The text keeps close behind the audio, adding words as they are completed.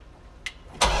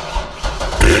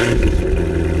You're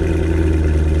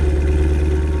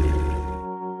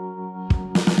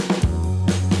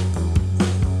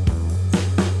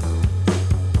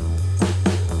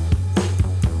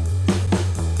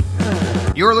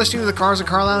listening to the Cars of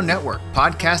Carlisle Network,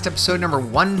 podcast episode number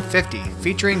 150,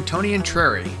 featuring Tony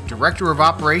Entreri, Director of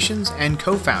Operations and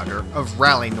co-founder of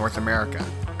Rally North America.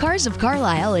 Cars of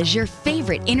Carlisle is your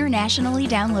favorite internationally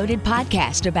downloaded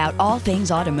podcast about all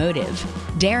things automotive.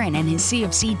 Darren and his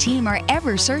CFC team are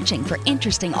ever searching for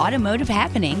interesting automotive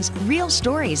happenings, real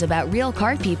stories about real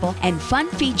car people, and fun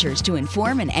features to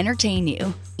inform and entertain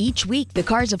you. Each week, the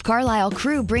Cars of Carlisle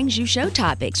crew brings you show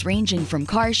topics ranging from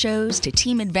car shows to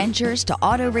team adventures to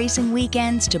auto racing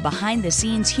weekends to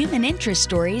behind-the-scenes human interest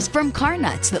stories from car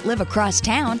nuts that live across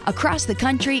town, across the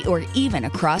country, or even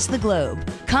across the globe.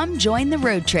 Come join the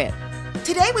road trip.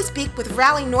 Today we speak with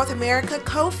Rally North America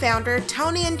co-founder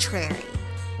Tony Entreri.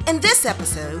 In this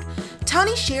episode,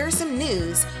 Tony shares some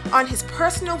news on his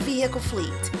personal vehicle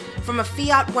fleet, from a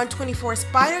Fiat 124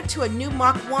 Spider to a new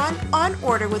Mach 1 on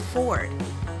order with Ford.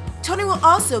 Tony will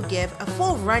also give a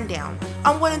full rundown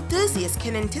on what enthusiasts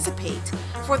can anticipate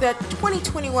for the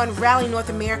 2021 Rally North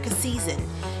America season,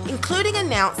 including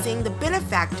announcing the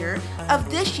benefactor of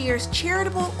this year's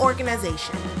charitable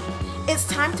organization. It's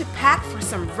time to pack for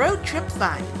some road trip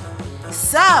fun.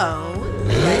 So,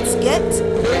 let's get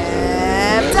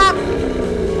revved up!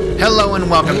 Hello and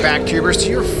welcome back, Tubers, to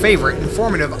your favorite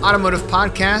informative automotive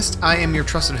podcast. I am your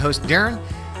trusted host, Darren.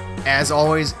 As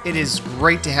always, it is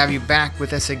great to have you back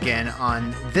with us again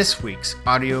on this week's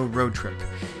audio road trip.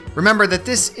 Remember that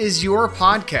this is your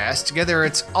podcast. Together,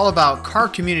 it's all about car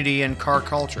community and car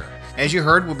culture. As you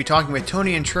heard, we'll be talking with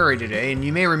Tony Entreri today, and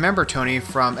you may remember Tony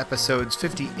from episodes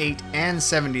 58 and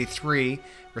 73,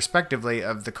 respectively,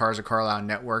 of the Cars of Carlisle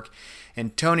Network.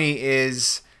 And Tony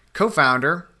is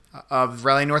co-founder of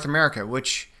Rally North America,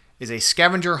 which is a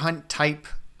scavenger hunt type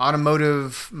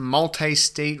automotive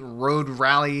multi-state road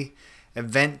rally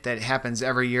event that happens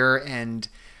every year and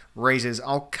raises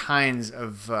all kinds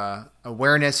of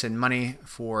awareness and money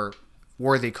for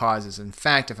worthy causes. In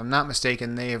fact, if I'm not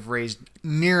mistaken, they have raised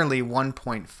nearly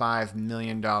 $1.5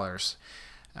 million.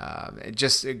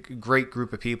 Just a great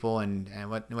group of people and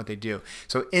what they do.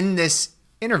 So in this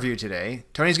interview today,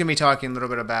 Tony's going to be talking a little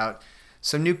bit about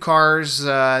some new cars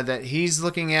that he's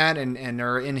looking at and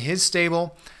are in his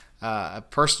stable. A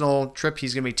personal trip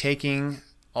he's going to be taking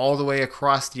all the way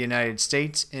across the United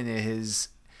States in his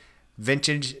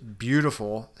vintage,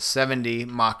 beautiful 70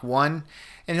 Mach 1.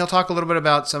 And he'll talk a little bit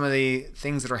about some of the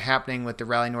things that are happening with the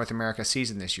Rally North America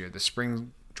season this year. The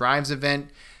Spring Drives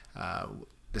event,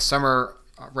 the summer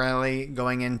rally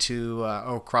going into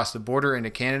across the border into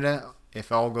Canada,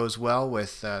 if all goes well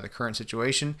with the current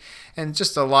situation, and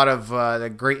just a lot of the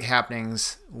great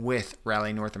happenings with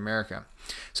Rally North America.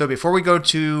 So before we go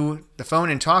to the phone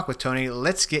and talk with Tony,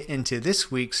 let's get into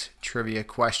this week's trivia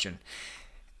question.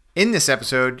 In this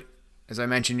episode, as I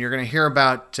mentioned, you're going to hear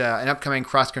about an upcoming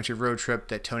cross-country road trip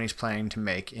that Tony's planning to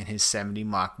make in his 70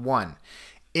 Mach 1.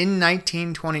 In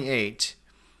 1928,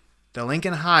 the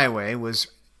Lincoln Highway went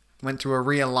through a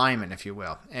realignment, if you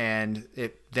will, and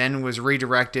it then was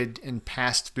redirected and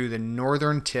passed through the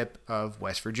northern tip of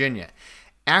West Virginia.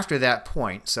 After that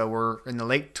point, so we're in the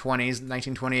late 20s,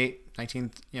 1928,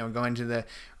 going to the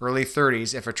early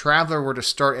 30s, if a traveler were to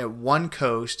start at one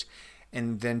coast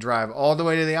and then drive all the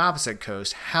way to the opposite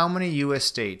coast, how many U.S.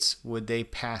 states would they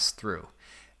pass through?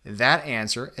 That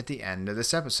answer at the end of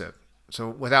this episode. So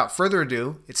without further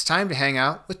ado, it's time to hang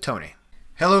out with Tony.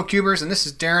 Hello, Cubers, and this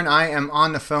is Darren. I am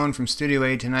on the phone from Studio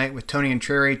A tonight with Tony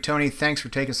Entreri. Tony, thanks for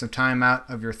taking some time out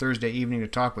of your Thursday evening to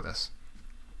talk with us.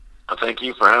 Thank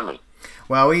you for having me.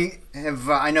 Well, we have,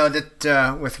 I know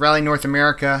that with Rally North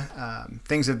America,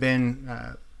 things have been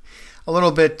a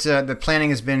little bit, the planning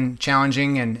has been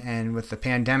challenging and with the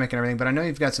pandemic and everything, but I know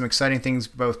you've got some exciting things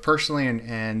both personally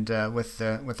and with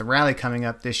the rally coming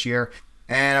up this year.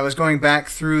 And I was going back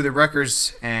through the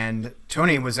records, and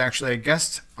Tony was actually a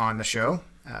guest on the show.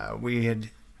 We had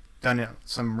done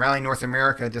some Rally North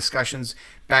America discussions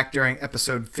back during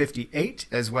episode 58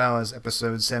 as well as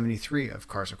episode 73 of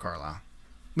Cars of Carlisle.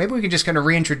 Maybe we could just kind of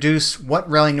reintroduce what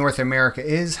Rally North America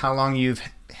is, how long you've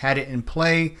had it in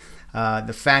play,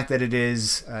 the fact that it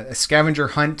is a scavenger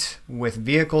hunt with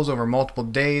vehicles over multiple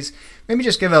days. Maybe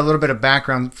just give a little bit of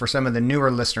background for some of the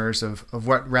newer listeners of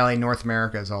what Rally North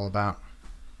America is all about.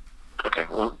 Okay.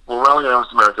 Well, Rally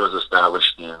North America was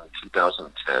established in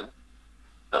 2010.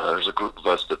 There's a group of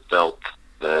us that felt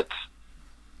that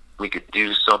we could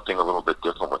do something a little bit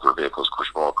different with our vehicles. Of course,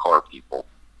 we're all car people.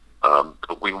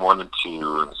 But we wanted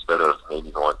to, instead of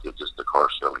maybe going to just a car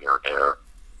show here and there,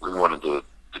 we wanted to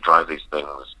drive these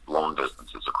things long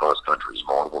distances across entries,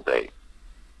 multiple days.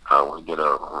 We did a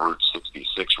Route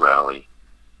 66 rally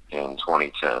in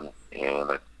 2010,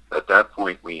 and at that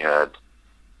point we had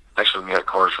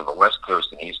cars from the West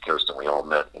Coast and East Coast, and we all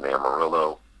met in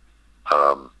Amarillo.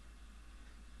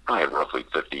 I had roughly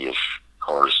 50-ish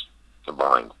cars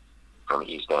combined from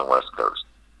the East and West Coast.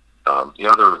 The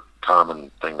other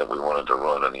common thing that we wanted to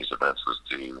run on these events was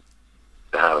to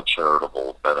have a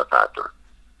charitable benefactor,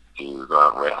 to go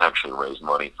out and actually raise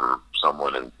money for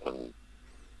someone and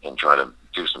try to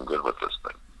do some good with this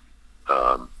thing.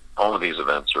 All of these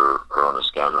events are on a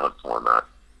scatter hunt format.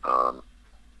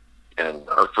 And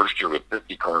our first year with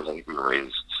 50 cars, I think we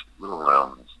raised a little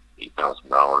around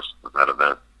 $8,000 for that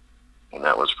event. And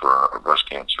that was for a breast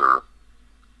cancer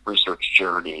research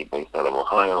charity based out of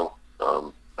Ohio.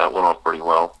 That went off pretty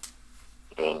well.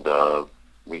 And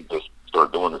we just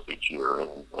started doing this each year. And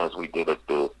as we did it,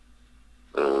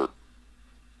 the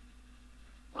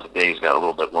days got a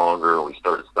little bit longer. We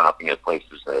started stopping at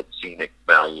places that had scenic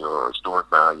value or historic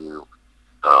value.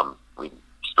 We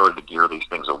started to gear these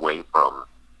things away from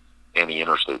any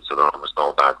interstate, so they're almost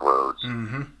all back roads.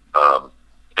 Mm-hmm.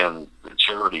 And the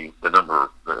charity, the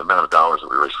amount of dollars that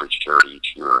we raised for each charity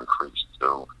each year increased.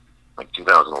 So, like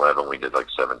 2011, we did like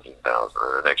 17,000,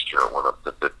 and the next year it went up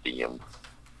to 50, and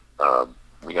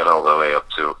we got all the way up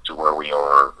to where we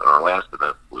are. Our last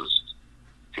event was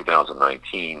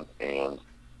 2019, and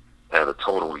at a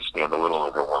total, we spent a little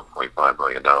over $1.5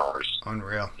 million.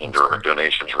 Unreal. In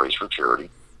donations raised for charity.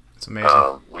 It's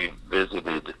amazing. We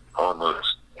visited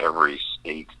almost every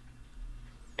state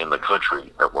in the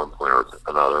country at one point or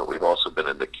another. We've also been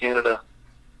into Canada.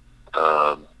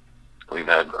 We've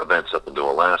had events up into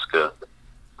Alaska.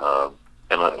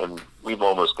 And we've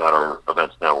almost got our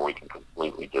events now where we can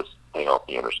completely just stay off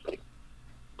the interstate.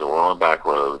 So we're on back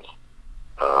roads.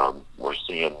 We're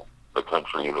seeing the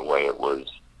country the way it was.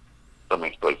 Some of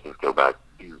these places go back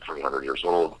 200, 300 years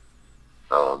old.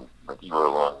 Like you were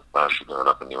along last year growing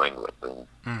up in New England, and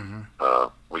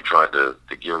we tried to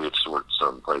gear it towards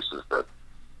some places that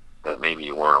maybe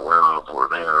you weren't aware of or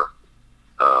there.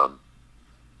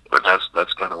 But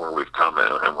that's kind of where we've come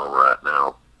and where we're at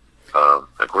now.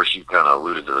 Of course, you kind of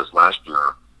alluded to this last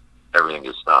year. Everything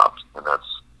just stopped, and that's,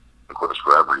 of course,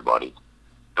 for everybody.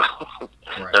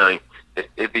 Right.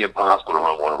 It'd be impossible to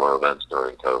run one of our events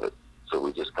during COVID. So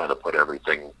we just kind of put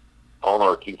everything, all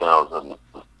our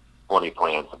 2020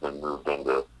 plans have been moved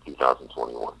into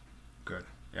 2021. Good.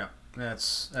 Yeah.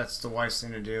 That's the wise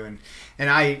thing to do. And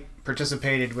I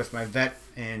participated with my vet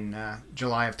in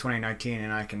July of 2019,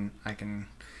 and I can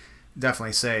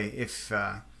definitely say if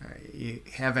you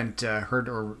haven't heard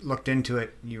or looked into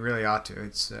it, you really ought to.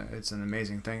 It's an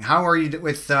amazing thing. How are you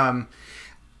with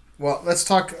well, let's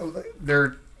talk. There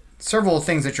are several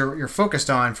things that you're focused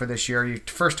on for this year. You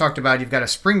first talked about you've got a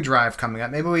spring drive coming up.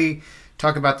 Maybe we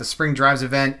talk about the spring drives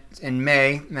event in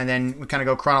May, and then we kind of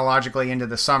go chronologically into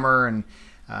the summer. And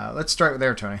let's start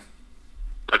there, Tony.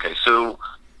 Okay, so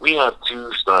we have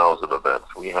two styles of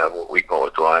events. We have what we call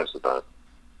a drives event,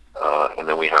 and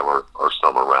then we have our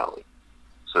summer rally.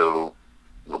 So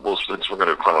since we're going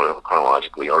to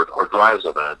chronologically, our drives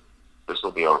event, this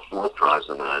will be our fourth drives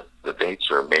event. The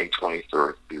dates are May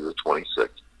 23rd through the 26th.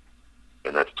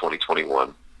 And that's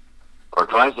 2021. Our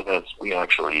drives events,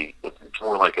 it's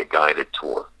more like a guided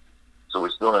tour. So we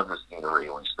still have the scenery,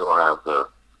 we still have the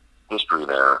history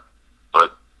there,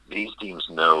 but these teams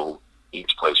know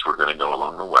each place we're going to go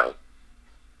along the way.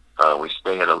 We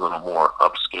stay at a little more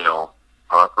upscale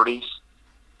properties.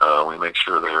 We make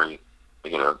sure they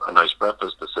get a nice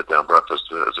breakfast, a sit-down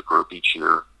breakfast as a group each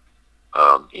year,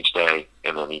 each day,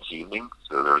 and then each evening.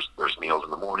 So there's meals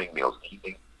in the morning, meals in the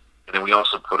evening. And then we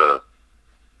also put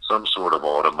some sort of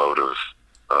automotive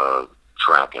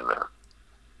track in there.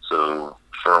 So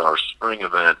for our spring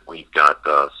event, we've got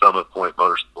Summit Point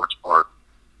Motorsports Park.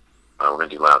 We're going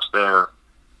to do laps there.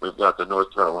 We've got the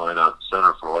North Carolina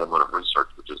Center for Automotive Research,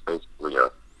 which is basically a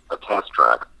test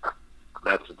track.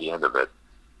 That's at the end of it.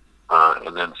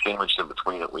 And then sandwiched in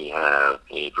between it, we have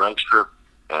a drag strip,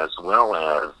 as well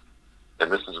as,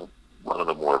 and this is one of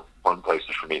the more fun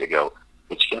places for me to go,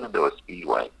 it's Shenandoah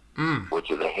Speedway. Which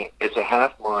is it's a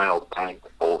half-mile banked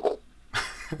oval,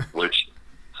 and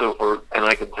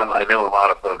I know a lot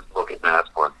of folks look at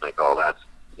NASCAR and think, oh, that's,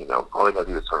 all they got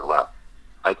to do is turn left.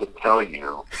 I can tell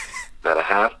you that a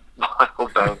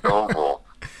half-mile banked oval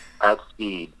at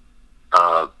speed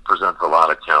presents a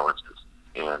lot of challenges,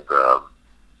 and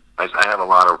I have a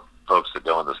lot of folks that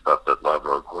go into stuff that love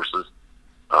road courses,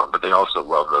 but they also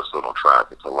love this little track.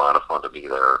 It's a lot of fun to be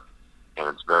there, and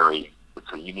it's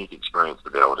a unique experience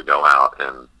to be able to go out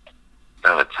and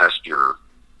kind of test your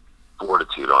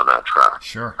fortitude on that track.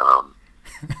 Sure.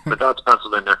 But that's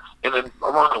penciled in there. And then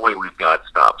along the way, we've got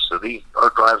stops. So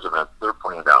our drives events, they're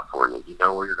planned out for you. You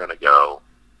know where you're going to go.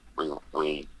 We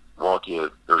walk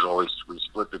you. We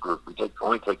split the group. We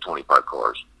only take 25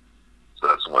 cars. So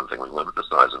that's one thing. We limit the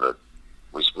size of it.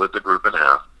 We split the group in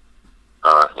half.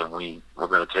 And we're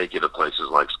going to take you to places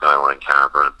like Skyline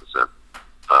Caverns. And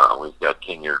we've got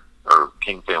King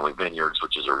Family Vineyards,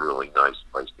 which is a really nice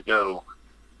place to go.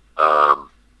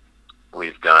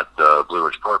 We've got Blue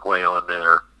Ridge Parkway on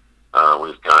there.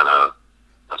 We've got a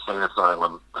sane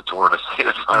asylum, a tour in a sane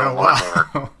asylum on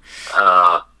there.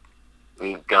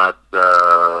 We've got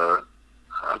a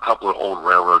couple of old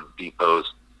railroad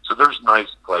depots. So there's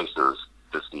nice places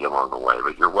to see along the way.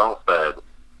 But you're well fed.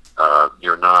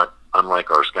 You're not,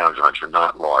 unlike our scavenger hunt, you're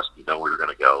not lost. You know where you're going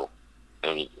to go.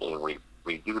 And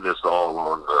we do this all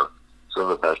along some of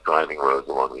the best driving roads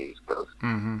along the East Coast.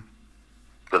 Mm-hmm.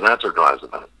 So that's our drives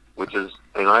event,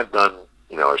 and I've done,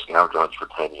 our scavenger hunts for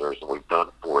 10 years, and we've done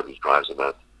 4 of these drives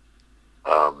events.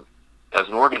 As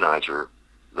an organizer,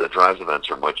 the drives events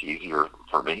are much easier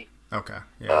for me. Okay.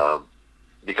 Yeah.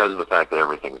 Because of the fact that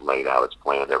everything's laid out, it's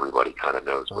planned, everybody kind of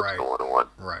knows what's going on.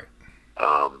 Right.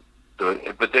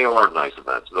 But they are nice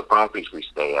events. The properties we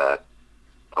stay at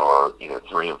are,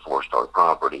 3 and 4 star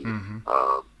properties.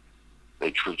 Mm-hmm.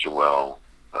 They treat you well.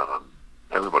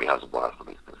 Everybody has a blast with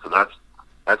these things. So that's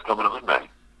coming up in May.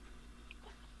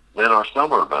 Then our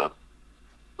summer event,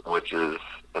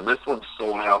 and this one's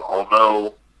sold out,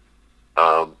 although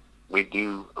we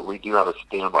do have a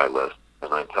standby list,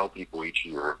 and I tell people each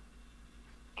year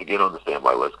to get on the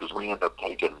standby list because we end up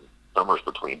taking summers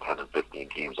between 10 and 15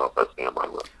 teams off that standby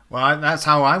list. Well, that's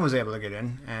how I was able to get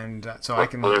in, and so I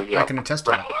can attest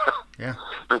to that. Yeah.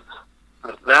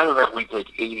 That event, we take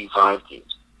 85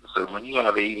 teams. So when you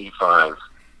have 85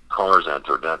 cars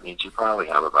entered, that means you probably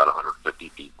have about 150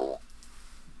 people.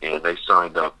 And these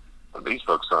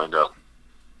folks signed up,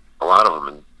 a lot of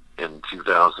them in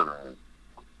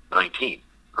 2019,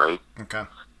 right? Okay.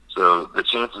 So the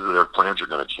chances that their plans are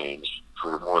going to change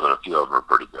for more than a few of them are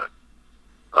pretty good.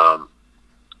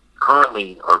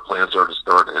 Currently, our plans are to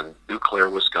start in Eau Claire,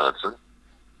 Wisconsin,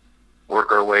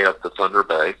 work our way up to Thunder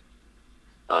Bay,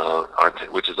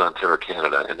 which is Ontario,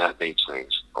 Canada, and that may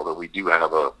change. Although we do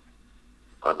have an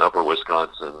upper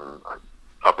Wisconsin,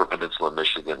 upper Peninsula,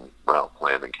 Michigan route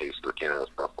planned in case the Canada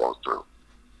stuff falls through.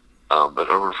 But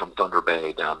over from Thunder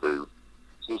Bay down to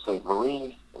Sault Ste.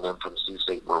 Marie, and then from Sault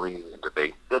Ste. Marie into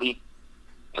Bay City,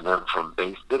 and then from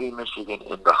Bay City, Michigan,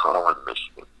 into Holland,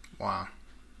 Michigan. Wow.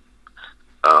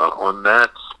 On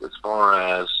that, as far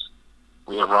as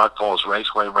we have Rock Falls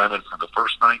Raceway rented for the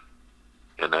first night,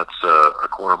 and that's a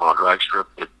quarter-mile drag strip.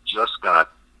 It just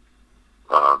got,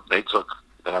 they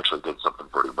actually did something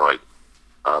pretty bright.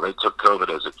 They took COVID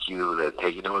as a cue that,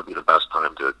 hey, it would be the best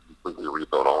time to completely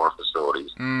rebuild all our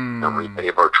facilities and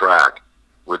repave our track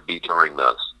would be during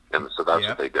this. And so that's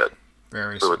what they did.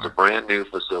 Very so smart. It's a brand new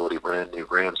facility, brand new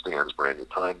grandstands, brand new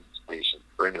time stations,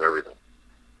 brand new everything.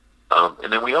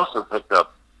 And then we also picked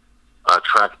up a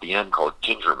track at the end called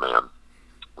Ginger Man,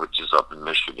 which is up in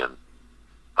Michigan.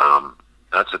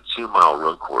 That's a 2-mile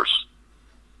road course,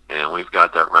 and we've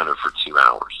got that rented for 2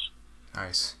 hours.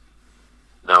 Nice.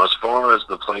 Now, as far as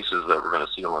the places that we're going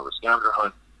to see along the scavenger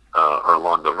hunt or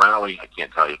along the rally, I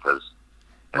can't tell you because,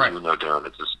 as you know, Darren,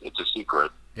 it's a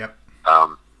secret. Yep.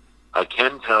 I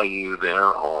can tell you there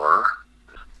are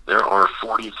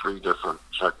 43 different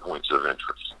checkpoints of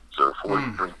interest. So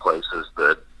 43 places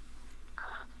that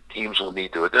teams will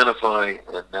need to identify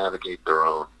and navigate their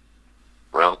own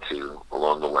route to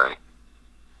along the way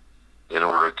in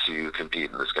order to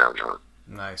compete in the scavenger hunt.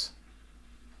 Nice.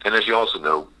 And as you also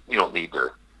know, you don't need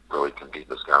to really compete in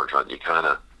the scavenger hunt.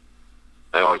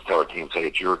 I always tell our teams, hey,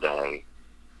 it's your day.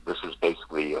 This is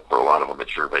basically, for a lot of them,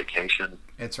 it's your vacation.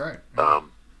 It's right.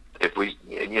 If we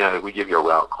give you a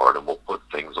route card and we'll put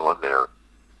things on there,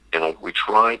 and we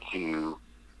try to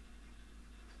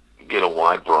get a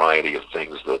wide variety of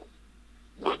things that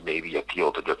would maybe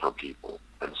appeal to different people.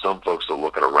 And some folks will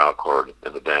look at a route card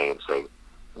in the day and say,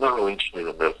 I'm not really interested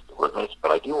in this or this,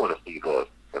 but I do want to see this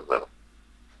and this.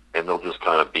 And they'll just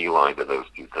kind of beeline to those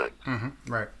two things.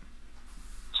 Mm-hmm. Right.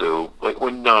 So, like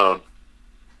when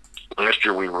last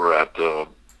year we were at,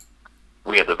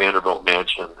 we had the Vanderbilt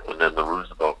Mansion and then the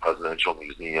Roosevelt Presidential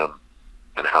Museum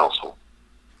and Household.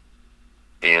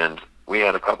 And we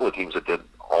had a couple of teams that did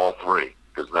all three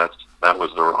because that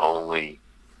was their only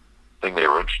thing they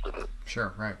were interested in.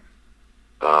 Sure, right.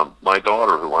 My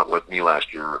daughter, who went with me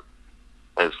last year,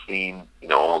 has seen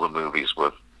all the movies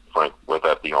with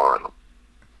FDR in them,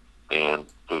 and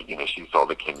she saw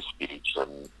The King's Speech,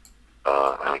 and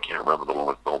I can't remember the one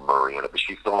with Bill Murray in it, but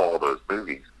she saw all those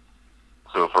movies.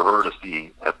 So for her to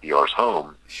see FDR's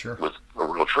home Sure. was a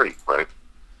real treat, right?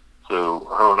 So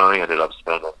her and I ended up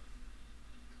spending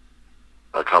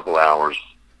a couple hours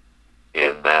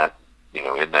in that, in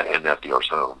FDR's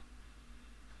home,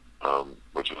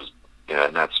 which was,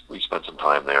 and we spent some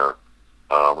time there.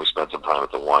 We spent some time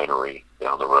at the winery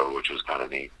down the road, which was kind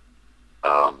of neat.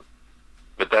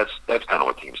 But that's kind of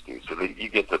what teams do. So you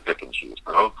get to pick and choose.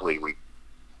 But hopefully we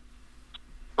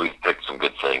picked some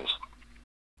good things.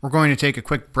 We're going to take a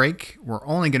quick break. We're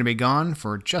only going to be gone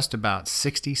for just about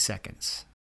 60 seconds.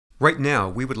 Right now,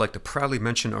 we would like to proudly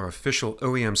mention our official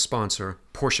OEM sponsor,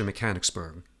 Porsche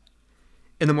Mechanicsburg.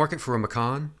 In the market for a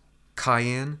Macan,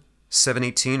 Cayenne,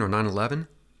 718, or 911?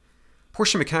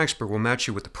 Porsche Mechanicsburg will match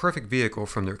you with the perfect vehicle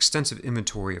from their extensive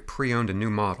inventory of pre-owned and new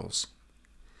models.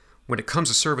 When it comes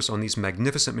to service on these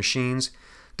magnificent machines,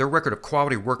 their record of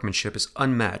quality workmanship is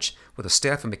unmatched, with a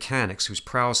staff of mechanics whose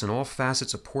prowess in all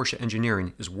facets of Porsche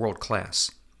engineering is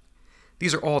world-class.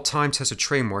 These are all time-tested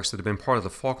trademarks that have been part of the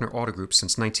Faulkner Auto Group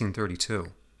since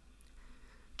 1932.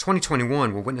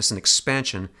 2021 will witness an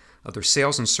expansion of their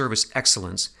sales and service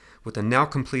excellence with the now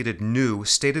completed new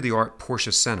state-of-the-art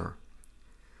Porsche Center.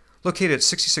 Located at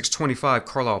 6625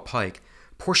 Carlisle Pike,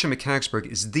 Porsche Mechanicsburg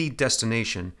is the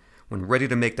destination when ready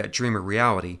to make that dream a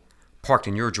reality, parked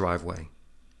in your driveway.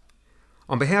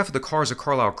 On behalf of the Cars of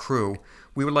Carlisle crew,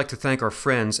 we would like to thank our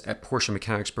friends at Porsche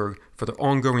Mechanicsburg for their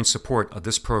ongoing support of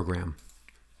this program.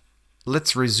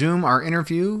 Let's resume our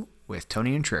interview with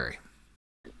Tony and Trary.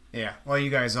 Yeah, well, you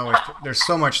guys always, there's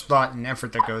so much thought and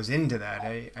effort that goes into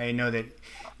that. I know that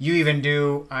you even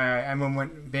do, I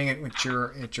mean, being at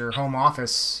your home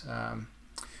office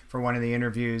for one of the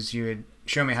interviews, you had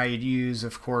shown me how you'd use,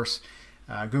 of course,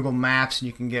 Google Maps, and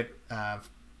you can get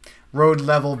road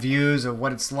level views of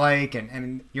what it's like,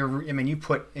 and you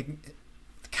put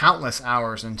countless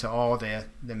hours into all the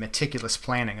meticulous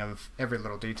planning of every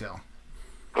little detail.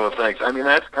 Well, thanks. I mean,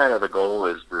 that's kind of the goal,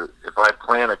 is that if I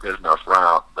plan a good enough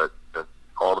route that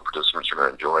all the participants are going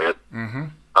to enjoy it. Mm-hmm.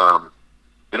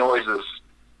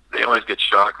 They always get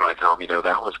shocked when I tell them,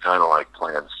 that was kind of like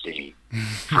plan C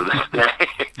for this day.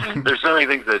 There's so many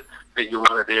things that you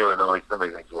want to do, and only so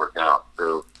many things work out.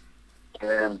 So,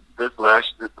 and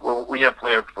we have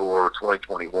planned for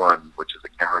 2021, which is a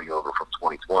carryover from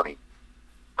 2020,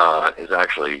 is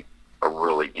actually a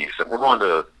really decent.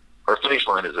 Our finish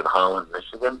line is in Holland,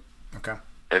 Michigan. Okay.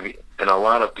 And a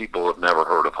lot of people have never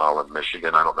heard of Holland,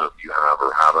 Michigan. I don't know if you have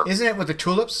or haven't. Isn't it with the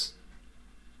tulips?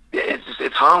 Yeah,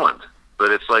 it's Holland,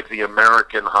 but it's like the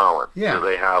American Holland. Yeah. So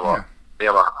they have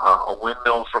a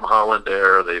windmill from Holland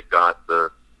there. They've got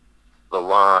the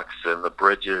locks and the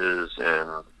bridges,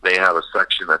 and they have a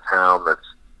section of town that's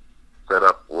set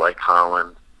up like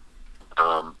Holland.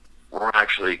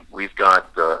 We've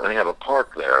got they have a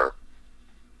park there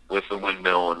with the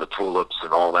windmill and the tulips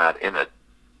and all that in it.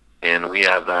 And we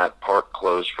have that park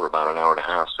closed for about an hour and a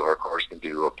half, so our cars can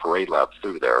do a parade lap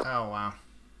through there. Oh, wow.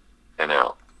 And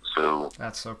out. So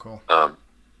that's so cool.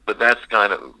 But that's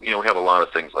kind of, we have a lot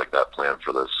of things like that planned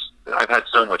for this. I've had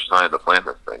so much time to plan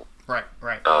this thing. Right.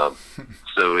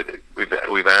 So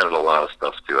we've added a lot of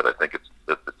stuff to it. I think it's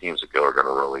that the teams that go are going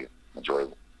to really enjoy,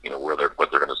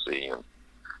 what they're going to see and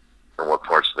what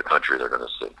parts of the country they're going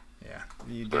to see. Yeah,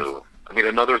 you do. So,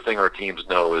 another thing our teams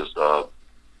know is the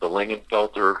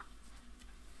Lingenfelter.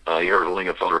 You heard of the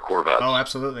Lingenfelter Corvettes? Oh,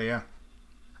 absolutely, yeah.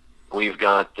 We've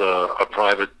got a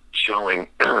private showing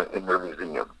in their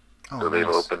museum. Oh, so they've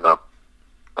nice. opened up.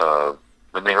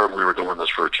 When they heard we were doing this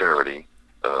for a charity,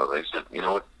 they said, "You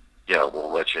know what? Yeah,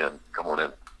 we'll let you in. Come on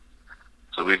in."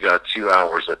 So we've got 2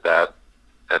 hours at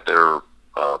their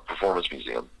performance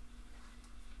museum,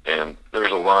 and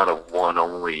there's a lot of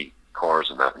one-only cars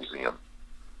in that museum.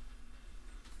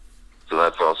 So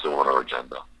that's also on our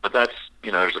agenda. But that's,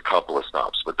 there's a couple of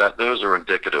stops. But those are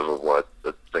indicative of what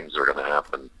the things are going to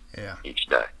happen each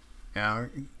day. Yeah,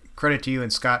 credit to you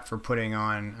and Scott for putting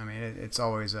on. It's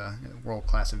always a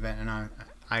world-class event, and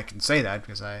I can say that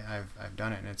because I've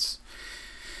done it, and it's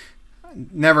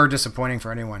never disappointing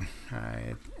for anyone.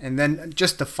 And then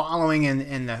just the following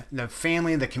and the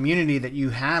family, the community that you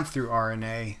have through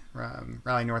RNA,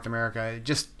 Rally North America,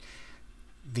 just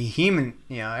the human,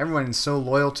 everyone's so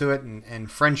loyal to it,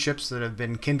 and friendships that have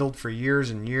been kindled for years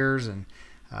and years, and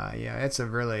it's a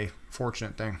really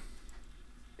fortunate thing.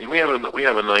 We have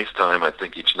a nice time, I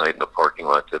think, each night in the parking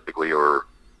lot, typically, or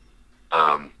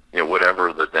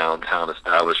whatever the downtown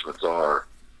establishments are.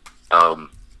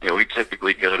 We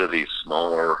typically go to these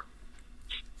smaller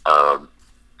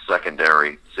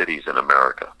secondary cities in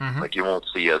America. Mm-hmm. Like, you won't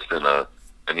see us in a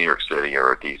New York City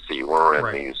or a DC. We're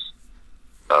in these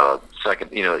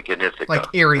second, again, it's like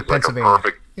Erie, it's like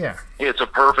Pennsylvania. It's a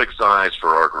perfect size for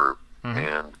our group. Mm-hmm.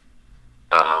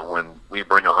 And when we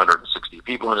bring 160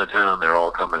 people into town, they're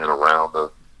all coming in around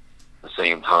the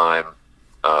same time.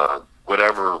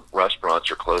 Whatever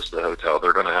restaurants are close to the hotel,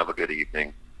 they're going to have a good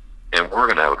evening, and we're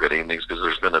going to have a good evening because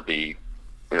there's going to be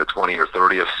 20 or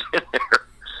 30 of us in there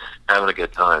having a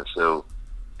good time. So,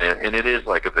 and it is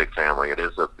like a big family. It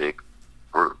is a big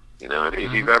group.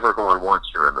 If you've ever gone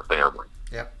once, you're in the family.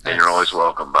 Yep. And you're always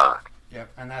welcome back.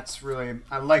 Yep. And that's really,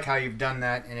 I like how you've done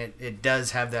that, and it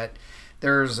does have that.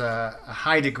 There's a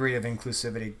high degree of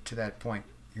inclusivity to that point.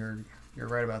 You're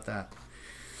right about that.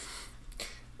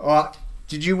 Well,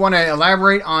 did you want to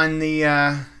elaborate on the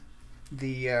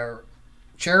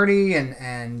charity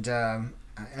and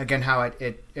again how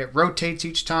it rotates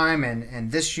each time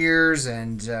and this year's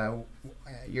and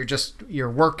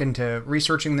you're working to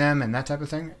researching them and that type of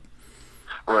thing?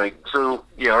 Right. So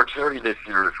our charity this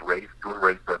year is Race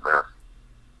MS,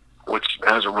 which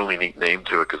has a really neat name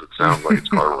to it because it sounds like it's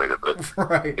car related, but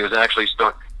right. It was actually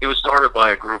started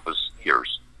by a group of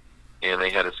skiers, and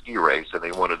they had a ski race, and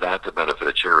they wanted that to benefit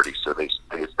a charity, so they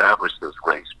established this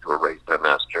race to a Race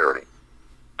MS charity.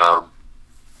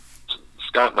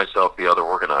 Scott and myself, the other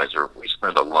organizer, we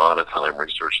spend a lot of time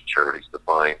researching charities to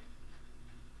find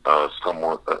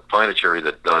find a charity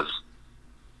that does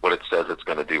what it says it's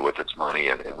going to do with its money,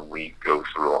 and we go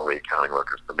through all the accounting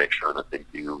records to make sure that they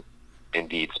do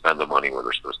indeed spend the money where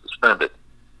they're supposed to spend it.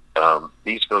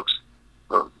 These folks,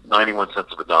 91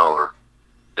 cents of a dollar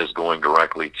is going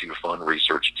directly to fund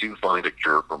research to find a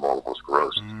cure for multiple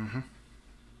sclerosis. Mm-hmm.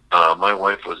 My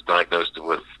wife was diagnosed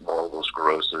with multiple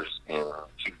sclerosis in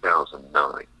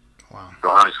 2009. Wow. So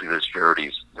obviously this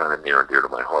charity's kind of near and dear to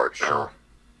my heart. Sure. Now,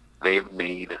 they've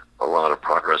made a lot of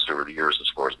progress over the years as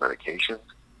far as medications.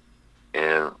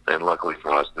 And luckily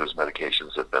for us, those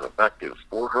medications have been effective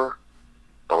for her.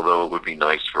 Although it would be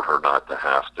nice for her not to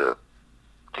have to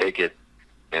take it.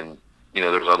 And,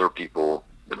 there's other people.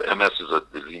 MS is a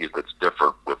disease that's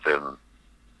different within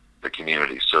the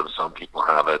community. So some people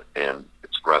have it, and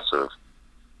it's aggressive,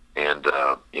 and,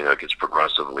 it gets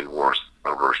progressively worse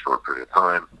over a short period of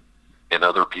time. And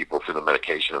other people, through the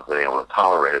medication, have been able to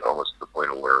tolerate it almost to the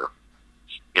point of where,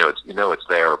 it's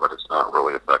there, but it's not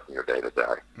really affecting your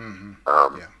day-to-day. Mm-hmm.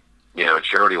 A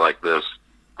charity like this,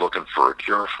 looking for a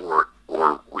cure for it,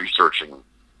 or researching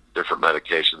different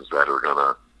medications that are going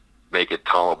to make it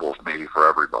tolerable maybe for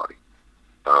everybody,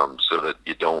 so that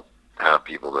you don't have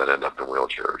people that end up in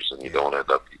wheelchairs and you don't end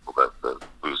up people that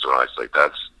lose their eyesight.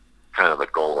 That's kind of the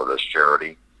goal of this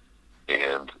charity,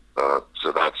 and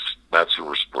so that's who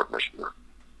we're supporting this year.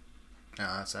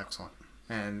 Yeah, that's excellent.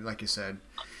 And like you said,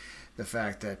 the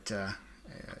fact that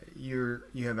you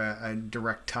have a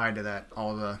direct tie to that,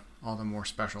 all the more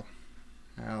special.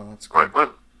 Oh, that's great. Right,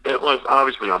 but it was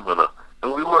obviously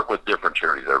and we work with different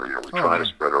charities every year. We try to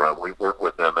spread around. We work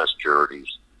with MS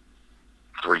charities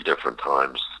 3 different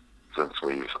times since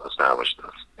we've established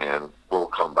this, and we'll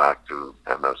come back to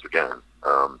MS again.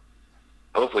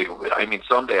 Hopefully,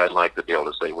 someday I'd like to be able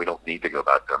to say we don't need to go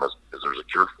back to MS because there's a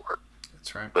cure for it.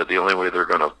 That's right. But the only way they're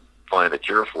going to find a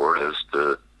cure for it is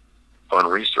to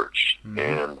fund research. Mm-hmm.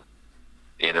 And,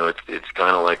 it's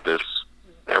kind of like this.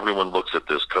 Everyone looks at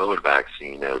this COVID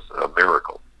vaccine as a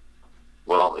miracle.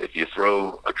 Well, if you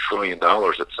throw $1 trillion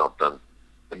at something,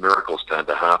 the miracles tend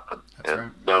to happen. That's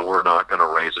right. No, we're not going to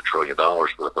raise $1 trillion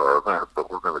with our event, but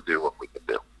we're going to do what we can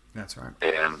do. That's right.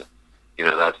 And,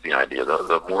 that's the idea.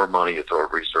 The more money you throw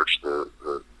at research, the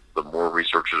more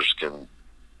researchers can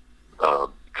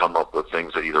come up with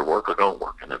things that either work or don't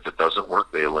work. And if it doesn't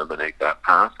work, they eliminate that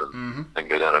path and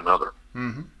go down another.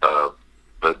 Mm-hmm.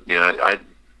 But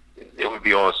it would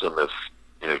be awesome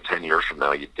if 10 years from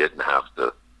now you didn't have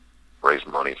to raise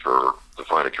money to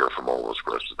find a cure for multiple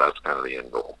sclerosis. That's kind of the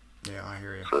end goal. Yeah, I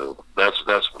hear you. So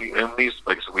we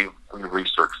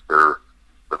researched the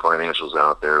financials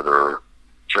out there. Their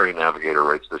Charity Navigator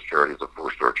rates this charity as a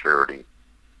 4-star charity.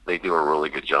 They do a really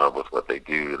good job with what they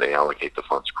do. They allocate the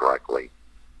funds correctly.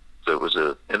 So it was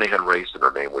and they had race in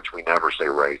their name, which we never say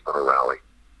race on a rally.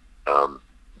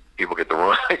 People get the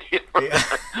wrong idea. Yeah,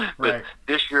 but right.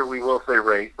 This year we will say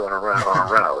race on a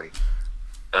rally,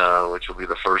 which will be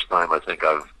the first time I think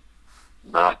I've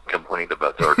not complained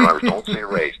about our drivers. Don't say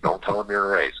race. Don't tell them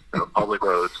you're a race. They're public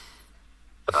roads.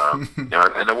 And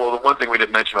the one thing we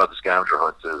didn't mention about the scavenger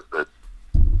hunts is that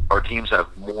our teams have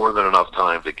more than enough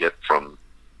time to get from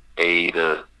A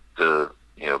to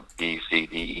B, C,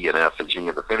 D, E, and F, and G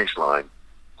in the finish line.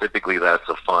 Typically, that's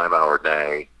a 5-hour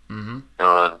day. Mm-hmm.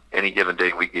 On any given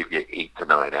day, we give you 8 to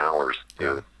 9 hours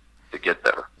to get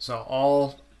there. So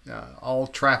all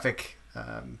traffic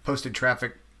posted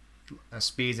traffic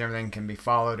speeds and everything can be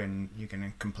followed, and you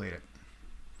can complete it.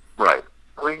 Right.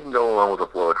 We can go along with the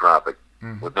flow of traffic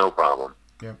with no problem.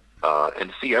 Yep.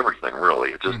 And see everything,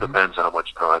 really. It just depends how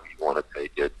much time you want to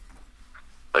take at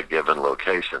a given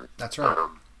location. That's right.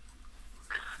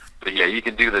 But yeah, you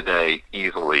can do the day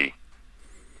easily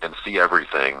and see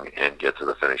everything and get to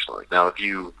the finish line. Now, if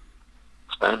you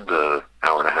spend an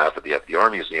hour and a half at the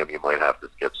FDR Museum, you might have to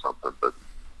skip something, but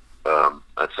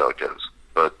that's how it goes.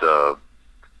 But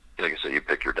like I said, you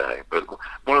pick your day. But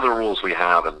one of the rules we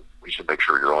have, and we should make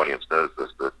sure your audience knows this,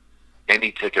 that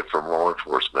any ticket from law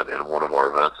enforcement in one of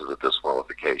our events is a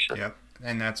disqualification. Yep,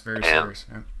 and that's very serious.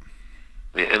 Yep.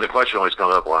 And the question always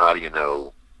comes up, well, how do you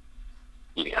know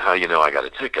I got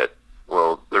a ticket?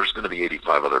 Well, there's going to be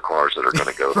 85 other cars that are going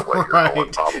to go the way you're right.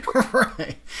 going, probably.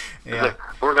 Right. Yeah.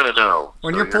 We're going to know.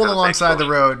 When you're pulled alongside the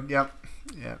road, yep.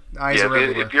 Yeah. Eyes are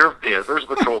everywhere. If there's a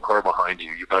patrol car behind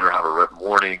you, you better have a written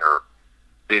warning or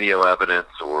video evidence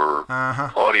or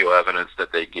audio evidence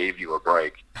that they gave you a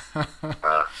break.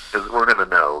 Because we're going to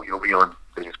know. You'll be on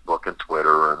Facebook and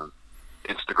Twitter and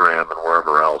Instagram and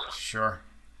wherever else. Sure.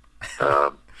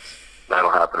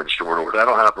 That'll happen in short order.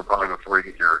 That'll happen probably before you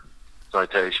get your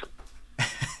citation.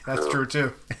 That's true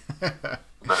too.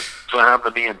 That's what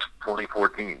happened to me in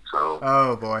 2014. So.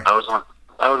 Oh boy. I was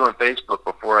on Facebook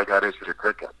before I got issued a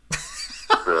ticket.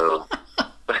 So,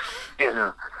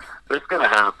 it's going to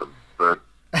happen. But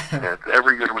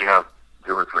every year we have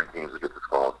 2 or 3 teams that get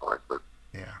disqualified. But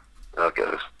that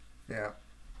goes.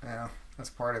 Yeah, that's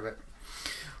part of it.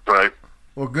 Right.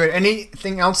 Well, good.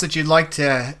 Anything else that you'd like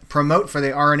to promote for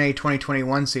the RNA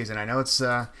 2021 season? I know it's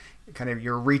kind of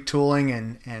you're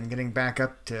retooling and getting back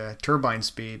up to turbine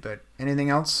speed, but anything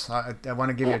else? I want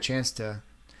to give you a chance to.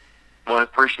 Well, I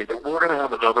appreciate it. We're going to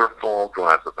have another fall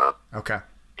drive event. Okay.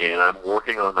 And I'm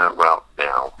working on that route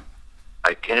now.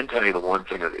 I can tell you the one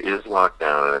thing that is locked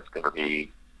down, and it's going to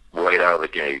be right out of the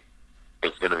gate.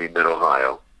 It's going to be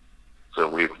Mid-Ohio. So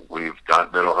we've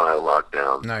got Mid-Ohio locked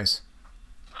down. Nice.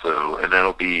 So, and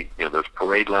that'll be, there's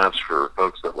parade laps for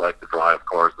folks that like to drive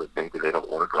cars that maybe they don't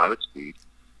want to drive at speed.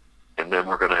 And then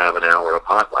we're going to have an hour of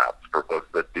hot laps for folks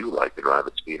that do like to drive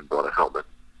at speed and brought a helmet.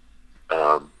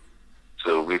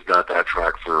 So we've got that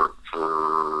track for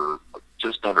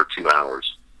just under 2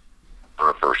 hours on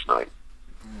our first night.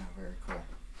 Yeah, very cool.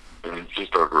 And it's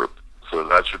just our group. So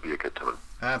that should be a good time.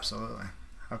 Absolutely.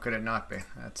 How could it not be?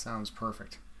 That sounds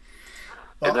perfect.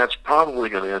 And that's probably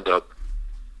going to end up,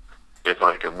 if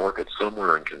I can work it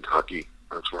somewhere in Kentucky,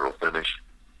 that's where it'll finish.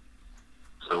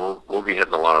 So we'll be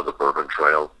hitting a lot of the Bourbon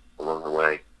Trail along the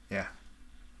way. Yeah.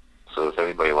 So if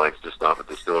anybody likes to stop at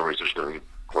distilleries, there's going to be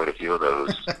quite a few of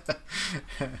those.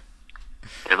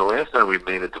 And the last time we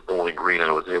made it to Bowling Green,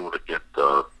 I was able to get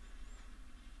the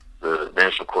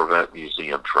National Corvette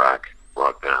Museum track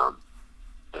locked down.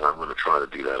 And I'm going to try to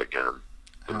do that again.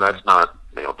 And that's not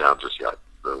nailed down just yet.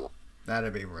 So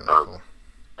that'd be really cool.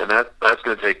 And that's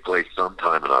going to take place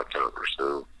sometime in October.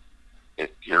 So if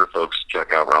your folks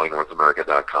check out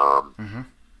RallyNorthAmerica.com,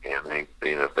 and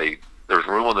there's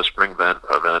room on the spring event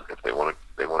if they want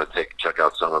to check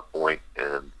out Summit Point,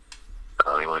 and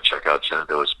they want to check out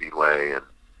Shenandoah Speedway and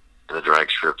the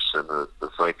drag strips and the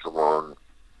sites along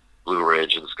Blue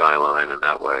Ridge and Skyline, and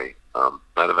that way.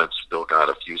 That event's still got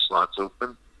a few slots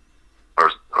open.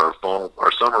 Our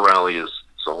summer rally is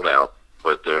sold out,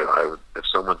 but if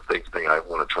someone thinks I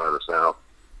want to try this out,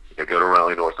 go to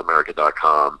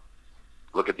RallyNorthAmerica.com,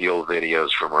 look at the old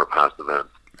videos from our past events.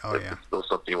 Oh, if it's still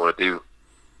something you want to do,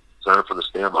 sign up for the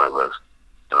standby list.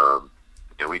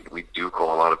 We do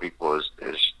call a lot of people, as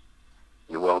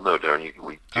you well know, Darren.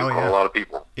 We do call a lot of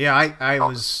people. Yeah,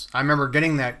 I remember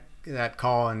getting that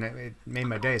call, and it made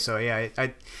my day. So yeah,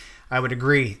 I would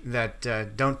agree that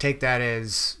don't take that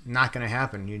as not going to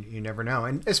happen. You never know,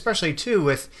 and especially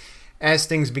too as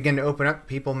things begin to open up,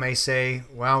 people may say,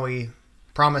 "Well, we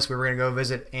promised we were going to go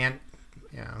visit Aunt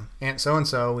so and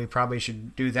so. We probably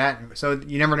should do that." So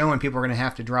you never know when people are going to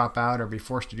have to drop out or be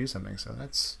forced to do something. So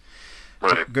that's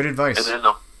right. Good advice. And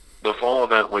then the fall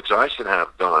event, which I should have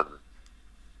done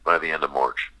by the end of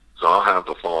March. So I'll have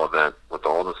the fall event with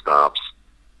all the stops,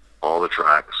 all the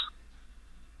tracks,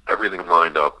 everything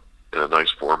lined up in a nice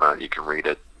format. You can read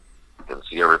it and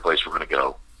see every place we're going to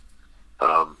go.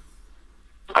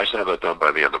 I should have that done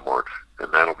by the end of March,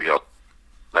 and that'll be up.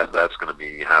 That's going to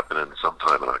be happening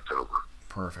sometime in October.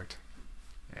 Perfect.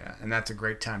 Yeah, and that's a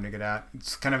great time to get out.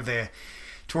 It's kind of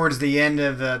towards the end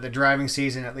of the driving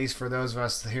season, at least for those of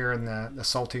us here in the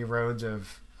salty roads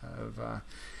of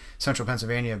central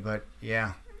Pennsylvania. But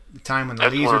yeah, the time when the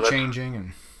leaves are changing,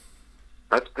 and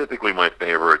that's typically my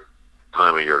favorite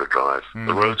time of year to drive.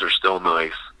 The roads are still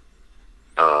nice.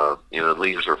 The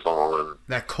leaves are falling.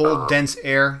 That cold, dense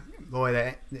air, boy,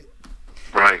 that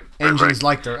Right. engines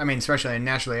like the, I mean, especially a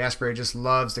naturally aspirated, just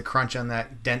loves the crunch on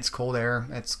that dense, cold air.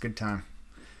 That's a good time.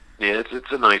 Yeah,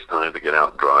 it's a nice time to get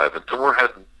out and drive. And we're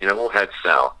heading, we'll head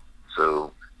south.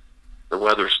 So the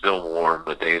weather's still warm.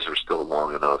 The days are still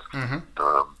long enough. The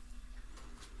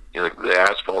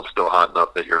asphalt's still hot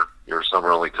enough that your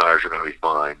summer-only tires are going to be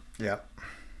fine. Yeah.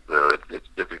 So it's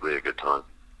typically a good time.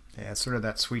 Yeah, it's sort of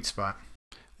that sweet spot.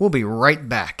 We'll be right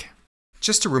back.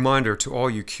 Just a reminder to all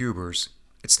you cubers,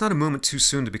 it's not a moment too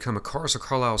soon to become a Cars of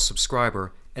Carlisle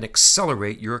subscriber and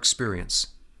accelerate your experience.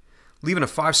 Leaving a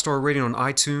 5-star rating on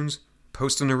iTunes,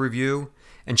 posting a review,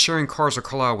 and sharing Cars of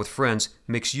Carlisle with friends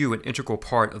makes you an integral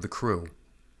part of the crew.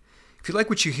 If you like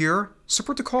what you hear,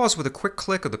 support the cause with a quick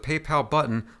click of the PayPal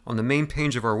button on the main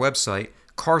page of our website,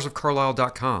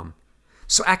 carsofcarlisle.com.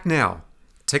 So act now.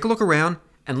 Take a look around,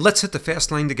 and let's hit the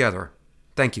fast lane together.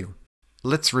 Thank you.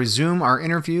 Let's resume our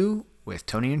interview with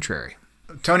Tony and Trary.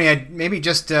 Tony, maybe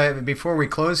just before we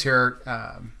close here,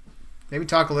 maybe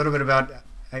talk a little bit about,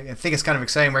 I think it's kind of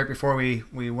exciting, right before we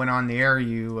went on the air,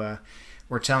 you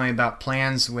were telling me about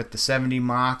plans with the 70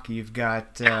 Mach. You've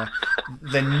got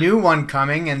the new one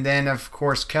coming, and then, of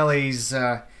course, Kelly's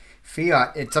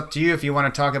Fiat. It's up to you if you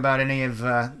want to talk about any of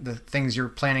the things you're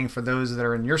planning for those that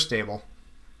are in your stable.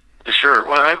 Sure.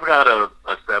 Well, I've got a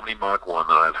 70 Mach 1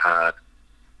 that I've had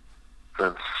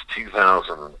since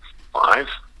 2005.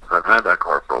 I've had that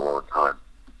car for a long time.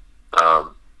 I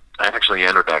actually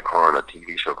entered that car on a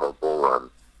TV show called Bull Run.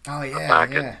 Oh,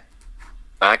 yeah,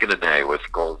 Back in the day with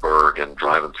Goldberg and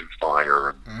Driving Through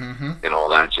Fire and all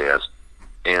that jazz.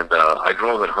 And I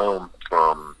drove it home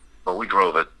we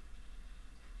drove it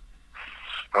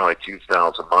probably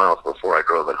 2,000 miles before I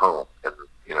drove it home. And,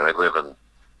 I live in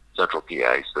Central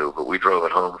PA, but we drove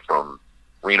it home from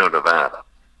Reno, Nevada,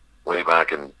 way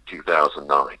back in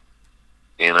 2009.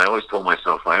 And I always told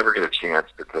myself, if I ever get a chance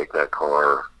to take that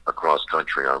car across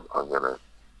country, I'm gonna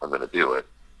do it.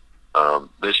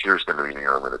 This year's going to be the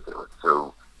year I'm going to do it.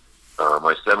 So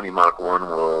my 70 Mach 1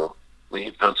 will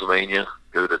leave Pennsylvania,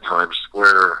 go to Times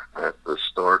Square at the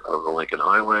start of the Lincoln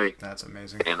Highway. That's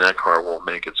amazing. And that car will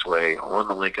make its way on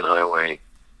the Lincoln Highway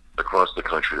across the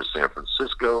country to San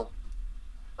Francisco,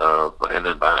 and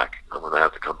then back. I'm going to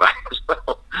have to come back as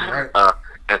well. Right.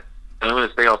 And I'm going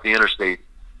to stay off the interstate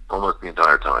almost the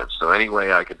entire time. So any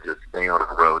way I could just stay on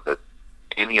a road that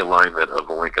any alignment of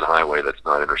the Lincoln Highway that's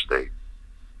not interstate,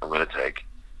 I'm going to take.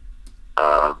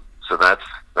 So that's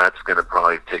going to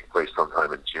probably take place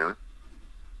sometime in June.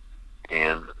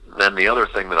 And then the other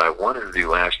thing that I wanted to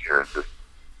do last year and just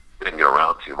didn't get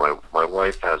around to, my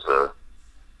wife has a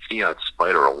Fiat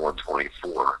Spider, a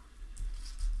 124,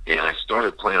 and I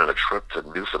started planning a trip to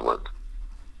Newfoundland.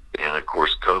 And of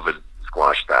course, COVID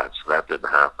squashed that, so that didn't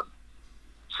happen.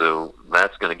 So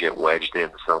that's going to get wedged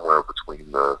in somewhere between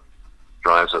the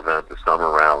drives event, the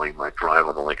summer rally, my drive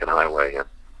on the Lincoln Highway,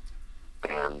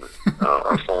 and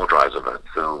our fall drives event.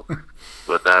 So,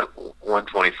 but that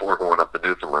 124 going up to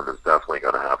Newfoundland is definitely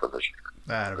going to happen this year.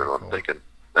 That'd So be I'm cool. thinking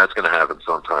that's going to happen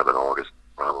sometime in August,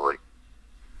 probably.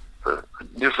 But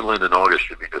Newfoundland in August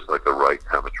should be just like the right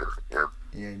temperature. Yeah.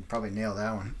 Yeah, you probably nail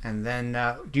that one. And then,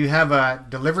 do you have a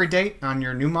delivery date on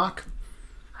your new Mach?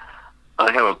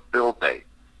 I have a build date.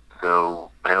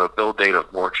 So I have a build date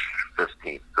of March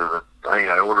 15th. So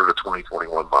I ordered a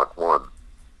 2021 Mach 1.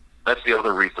 That's the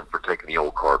other reason for taking the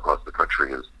old car across the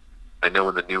country is I know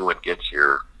when the new one gets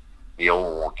here, the old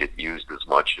one won't get used as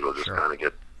much. It'll just kind of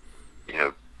get,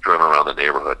 driven around the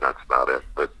neighborhood. And that's about it.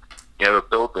 But you have a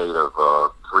build date of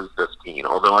 3/15.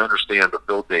 Although I understand the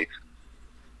build dates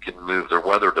can move. They're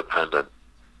weather dependent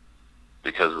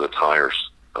because of the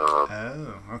tires.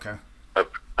 Oh, okay.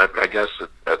 I guess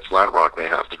at Flat Rock they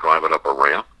have to drive it up a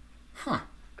ramp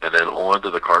and then onto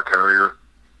the car carrier.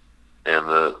 And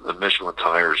the Michelin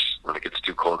tires, when it gets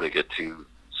too cold, they get too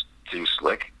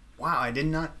slick. Wow, I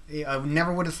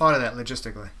never would have thought of that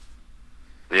logistically.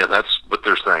 Yeah, that's what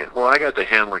they're saying. Well, I got the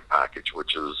handling package,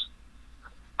 which is,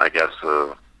 I guess,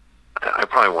 I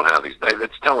probably won't have these.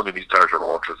 It's telling me these tires are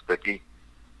ultra sticky,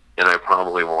 and I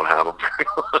probably won't have them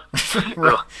very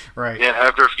long. Right. Yeah,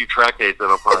 after a few track days,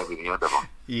 that'll probably be the end of them.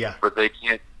 Yeah. But they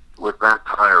can't, with that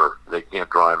tire, they can't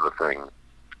drive the thing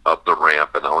up the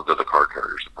ramp and onto the car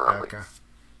carriers, apparently. Okay.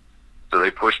 So they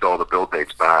pushed all the build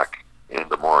dates back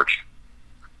into March.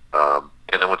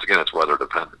 And then once again, it's weather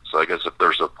dependent. So I guess if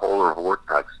there's a polar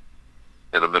vortex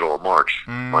in the middle of March,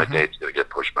 my date's going to get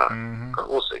pushed back. But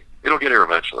we'll see. It'll get here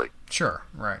eventually. Sure,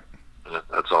 right. And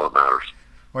that's all that matters.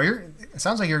 Well, it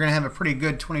sounds like you're going to have a pretty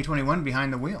good 2021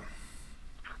 behind the wheel.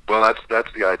 Well,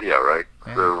 that's the idea, right?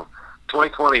 Yeah. So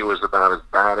 2020 was about as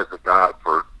bad as it got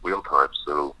for wheel time.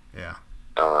 So Yeah.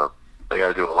 They got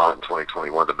to do a lot in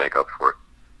 2021 to make up for it.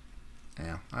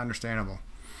 Yeah, understandable.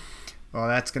 Well,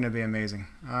 that's going to be amazing.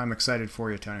 I'm excited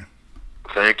for you, Tony.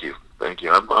 Thank you. I'm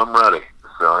ready.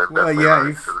 So I'm definitely ready.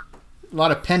 You've a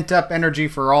lot of pent-up energy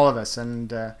for all of us, and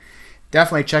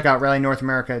definitely check out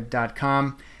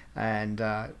RallyNorthAmerica.com, and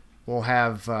we'll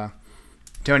have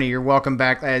Tony, you're welcome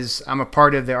back. As I'm a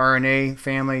part of the RNA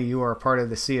family, you are a part of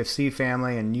the CFC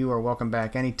family, and you are welcome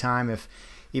back anytime. If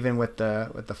even with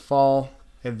the fall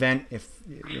event, if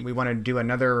we want to do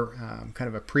another kind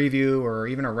of a preview or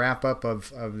even a wrap-up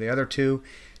of the other two,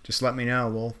 just let me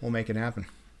know. We'll make it happen.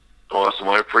 Awesome.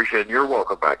 I appreciate it. You're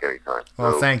welcome back anytime.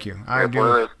 Well, so, thank you. I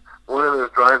do. One of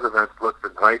those drive events looks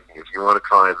enticing. If you want to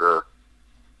try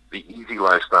the easy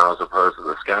lifestyle as opposed to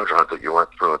the scavenger hunt that you went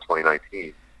through in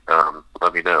 2019,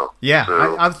 let me know. Yeah.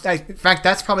 So, in fact,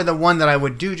 that's probably the one that I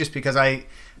would do, just because I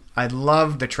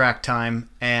love the track time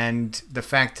and the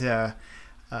fact of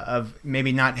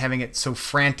maybe not having it so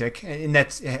frantic, and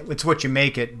it's what you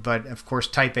make it. But of course,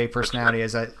 Type A personality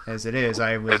as it is,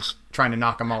 I was trying to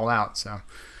knock them all out. So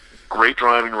great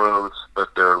driving roads,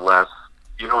 but they're less.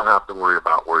 You don't have to worry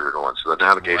about where you're going. So the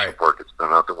navigation part gets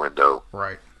done out the window.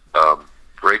 Right.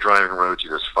 Great driving roads.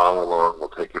 You just follow along. We'll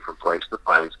take you from place to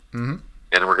place, and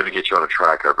we're going to get you on a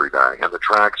track every day. And the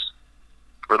tracks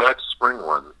for that spring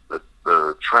one,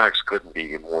 the tracks couldn't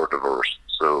be more diverse.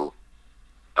 So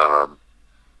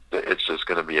it's just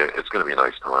going to be a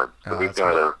nice time. So we've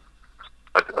got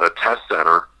a test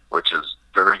center, which is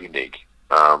very unique.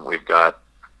 We've got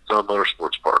Zone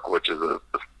Motorsports Park, which is a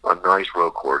nice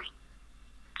road course.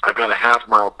 I've got a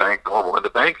half-mile bank oval, and the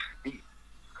bank's steep.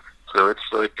 So it's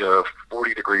like a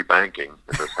 40-degree banking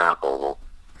in this half oval.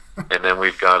 And then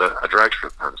we've got a drag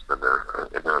strip fence in there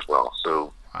as well.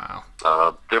 So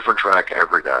wow, different track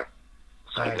every day.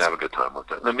 So you can have a good time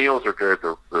with it. And the meals are good.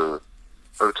 The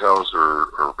hotels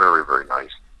are very, very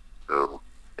nice. So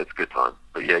it's a good time.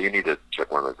 But yeah, you need to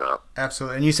check one of those out.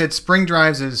 Absolutely. And you said Spring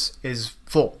Drives is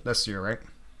full this year, right?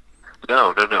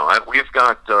 No. We've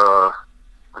got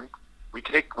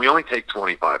we only take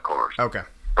 25 cars. Okay.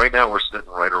 Right now we're sitting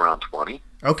right around 20.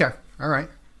 Okay. All right.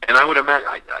 And I would imagine,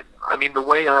 I mean, the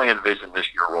way I envision this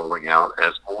year rolling out,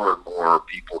 as more and more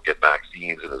people get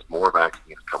vaccines and as more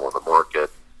vaccines come on the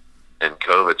market and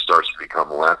COVID starts to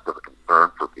become less of a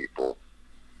concern for people,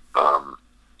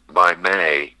 by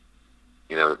May,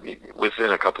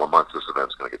 within a couple of months, this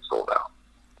event's going to get sold out.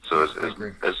 So as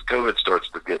COVID starts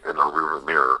to get in our rearview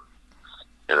mirror,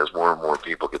 and as more and more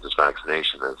people get this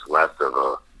vaccination, it's less of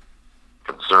a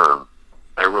concern.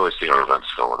 I really see our events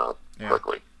filling up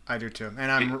quickly. I do too.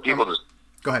 And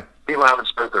go ahead. People haven't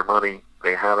spent their money.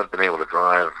 They haven't been able to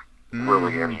drive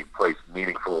really any place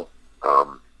meaningful.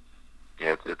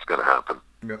 It's going to happen.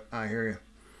 Yep, I hear you.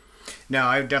 No,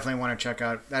 I definitely want to check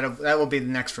out. That will be the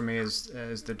next for me is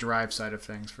the drive side of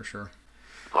things for sure.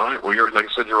 All right. Well, like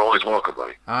I said, you're always welcome,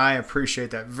 buddy. I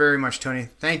appreciate that very much, Tony.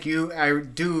 Thank you. I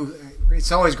do.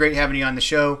 It's always great having you on the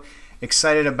show.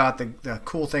 Excited about the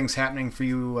cool things happening for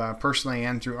you personally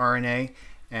and through RNA,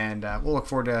 and we'll look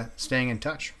forward to staying in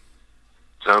touch.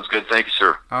 Sounds good. Thank you,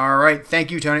 sir. All right.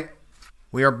 Thank you, Tony.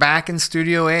 We are back in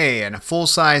Studio A, and a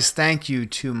full-size thank you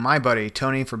to my buddy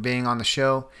Tony for being on the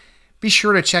show. Be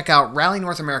sure to check out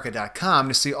RallyNorthAmerica.com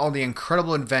to see all the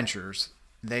incredible adventures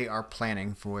they are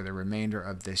planning for the remainder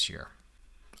of this year.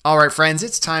 All right, friends,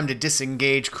 it's time to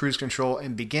disengage cruise control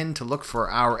and begin to look for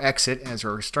our exit as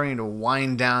we're starting to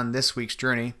wind down this week's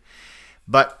journey.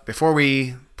 But before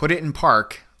we put it in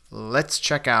park, let's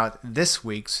check out this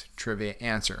week's trivia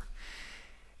answer.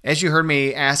 As you heard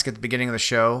me ask at the beginning of the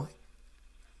show,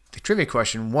 the trivia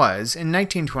question was, in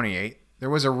 1928, there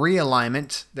was a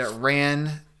realignment that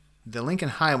ran the Lincoln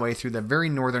Highway through the very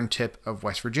northern tip of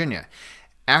West Virginia.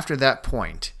 After that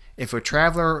point, if a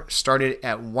traveler started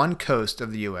at one coast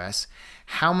of the U.S.,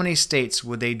 how many states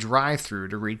would they drive through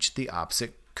to reach the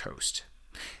opposite coast?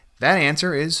 That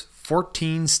answer is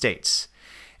 14 states.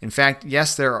 In fact,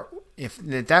 yes, if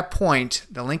at that point,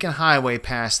 the Lincoln Highway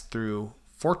passed through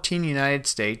 14 United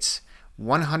States,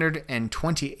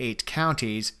 128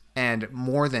 counties, and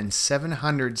more than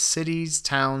 700 cities,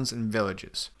 towns, and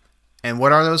villages. And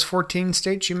what are those 14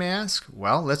 states, you may ask?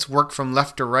 Well, let's work from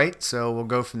left to right, so we'll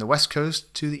go from the West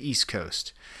Coast to the East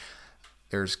Coast.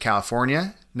 There's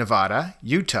California, Nevada,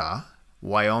 Utah,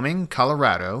 Wyoming,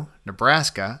 Colorado,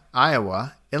 Nebraska,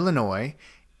 Iowa, Illinois,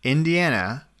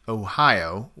 Indiana,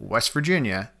 Ohio, West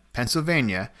Virginia,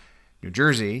 Pennsylvania, New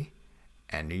Jersey,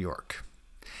 and New York.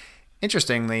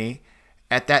 Interestingly,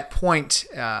 at that point,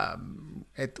 in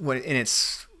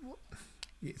its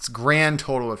grand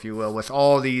total, if you will, with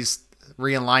all these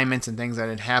realignments and things that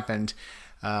had happened,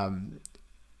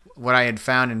 what I had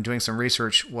found in doing some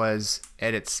research was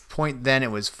at its point then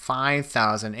it was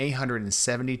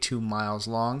 5,872 miles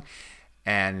long,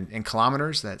 and in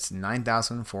kilometers that's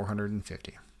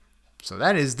 9,450. So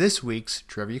that is this week's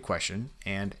trivia question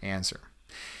and answer.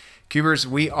 Cubers,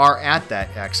 we are at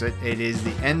that exit. It is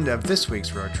the end of this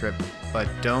week's road trip, but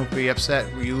don't be upset.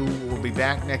 You will be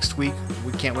back next week.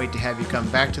 We can't wait to have you come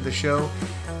back to the show.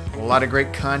 A lot of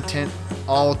great content,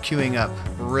 all queuing up.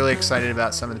 We're really excited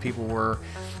about some of the people we're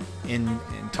in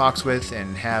talks with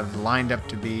and have lined up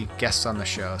to be guests on the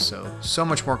show. So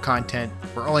much more content.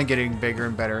 We're only getting bigger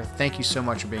and better. Thank you so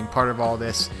much for being part of all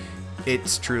this.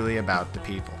 It's truly about the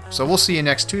people. So we'll see you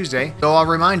next Tuesday. So I'll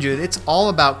remind you that it's all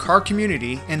about car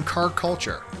community and car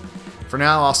culture. For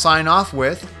now, I'll sign off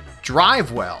with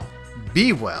drive well,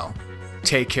 be well,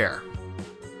 take care.